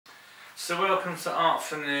So welcome to Art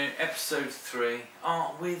for New, episode 3.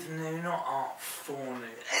 Art with new, not art for new.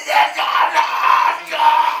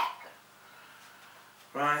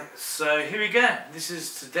 Right, so here we go. This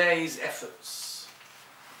is today's efforts.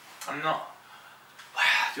 Well,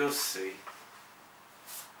 you'll see.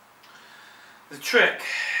 The trick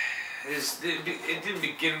is, it didn't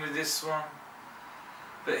begin with this one,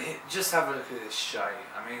 but just have a look at this shape.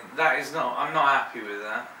 I mean, I'm not happy with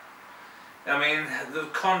that. I mean, the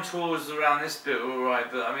contours around this bit are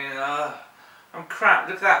alright, but I mean, I'm crap.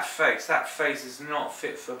 Look at that face. That face is not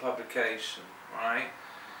fit for publication, right?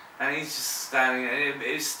 And he's just standing there.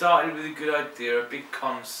 It started with a good idea, a big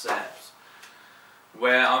concept,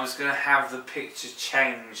 where I was going to have the picture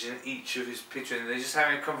change in each of his pictures. And they're just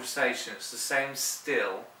having a conversation. It's the same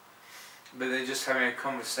still, but they're just having a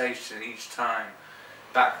conversation each time,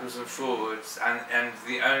 backwards and forwards, and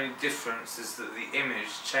the only difference is that the image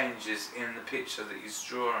changes in the picture that he's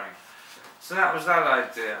drawing. So that was that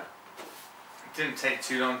idea. It didn't take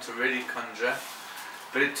too long to really conjure,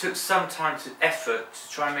 but it took some time to effort to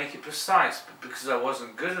try and make it precise, but because I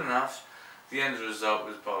wasn't good enough, the end result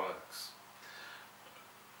was bollocks.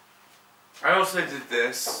 I also did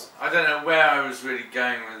this. I don't know where I was really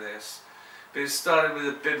going with this, but it started with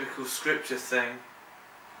a biblical scripture thing.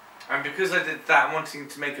 And because I did that wanting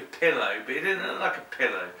to make a pillow, but it didn't look like a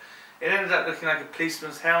pillow. It ended up looking like a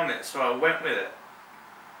policeman's helmet, so I went with it.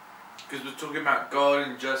 Because we're talking about God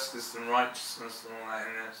and justice and righteousness and all that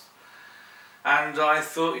in this. And I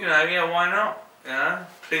thought, yeah, why not?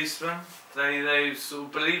 Policemen, they sort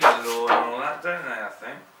of believe in the law and all that, don't they, I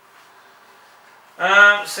think.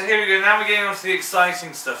 So here we go, now we're getting on to the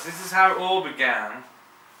exciting stuff. This is how it all began.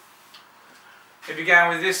 It began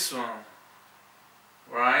with this one.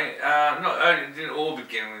 Right, it didn't all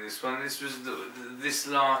begin with this one. This was this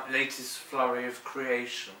latest flurry of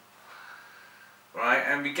creation. Right,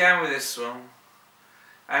 and began with this one.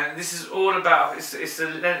 And this is all about, it's a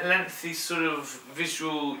lengthy sort of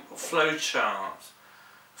visual flowchart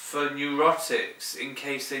for neurotics in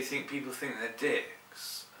case people think they're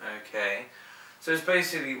dicks. Okay, so it's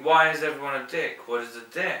basically, why is everyone a dick? What is a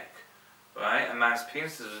dick? Right, a man's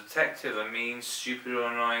penis is a detective, a mean, stupid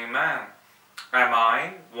or annoying man. Am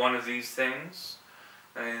I one of these things?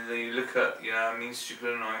 And then you look at, a mean,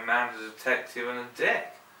 stupid, annoying man, a detective, and a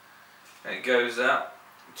dick. And it goes up.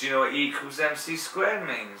 Do you know what E equals MC squared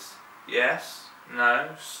means? Yes?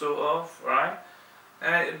 No? Sort of? Right?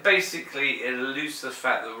 And it basically alludes to the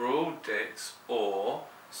fact that we're all dicks, or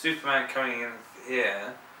Superman coming in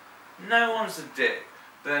here, no one's a dick.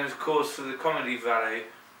 But then, of course, for the comedy value,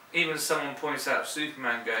 even someone points out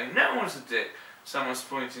Superman going, no one's a dick. Someone's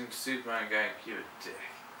pointing to Superman going, you're a dick.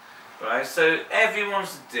 Right, so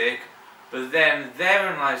everyone's a dick, but then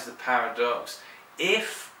therein lies the paradox.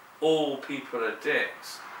 If all people are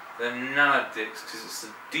dicks, then none are dicks, because it's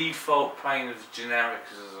the default plane of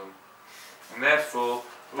genericism. And therefore,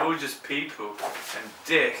 we're all just people, and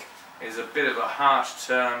dick is a bit of a harsh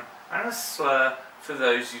term and a slur for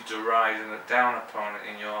those you deride and look down upon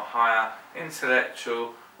in your higher,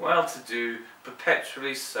 intellectual, well-to-do,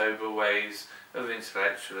 perpetually sober ways of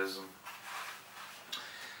intellectualism.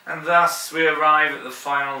 And thus we arrive at the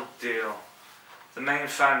final deal, the main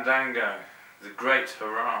fandango, the great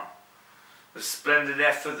hurrah, the splendid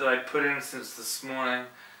effort that I put in since this morning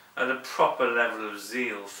at a proper level of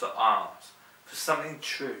zeal for art, for something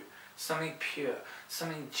true, something pure,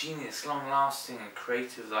 something genius, long-lasting and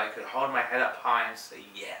creative, that I could hold my head up high and say,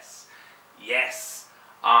 yes, yes,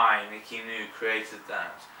 I, Nicky New, created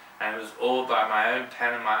that. And it was all by my own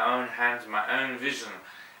pen and my own hands and my own vision.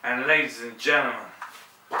 And ladies and gentlemen,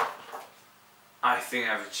 I think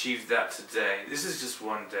I've achieved that today. This is just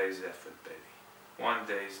one day's effort, baby. One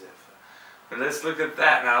day's effort. But let's look at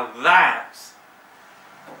that. Now that,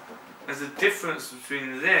 there's a difference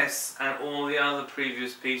between this and all the other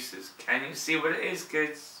previous pieces. Can you see what it is,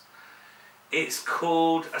 kids? It's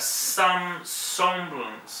called some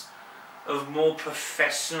semblance of more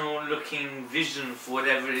professional looking vision for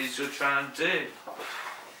whatever it is you're trying to do.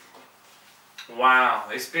 Wow,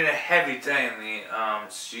 it's been a heavy day in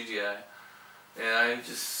the studio.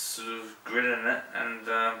 Just sort of grilling it and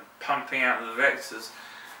pumping out the vectors.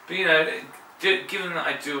 But given that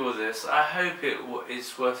I do all this, I hope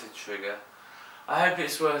it's worth a trigger. I hope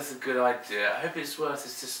it's worth a good idea. I hope it's worth a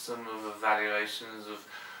system of evaluations of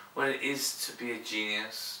what it is to be a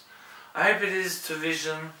genius. I hope it is to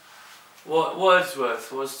vision what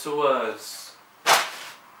Wordsworth was to words.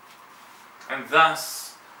 And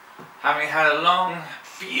thus, having had a long,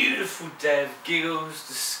 beautiful day of giggles,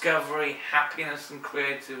 discovery, happiness and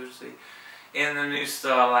creativity in the New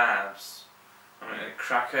Star Labs, I'm going to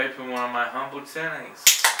crack open one of my humble tinnies.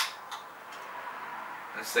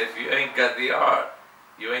 and say, if you ain't got the art,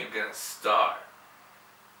 you ain't gonna start.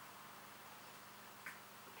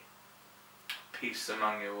 Peace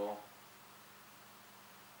among you all.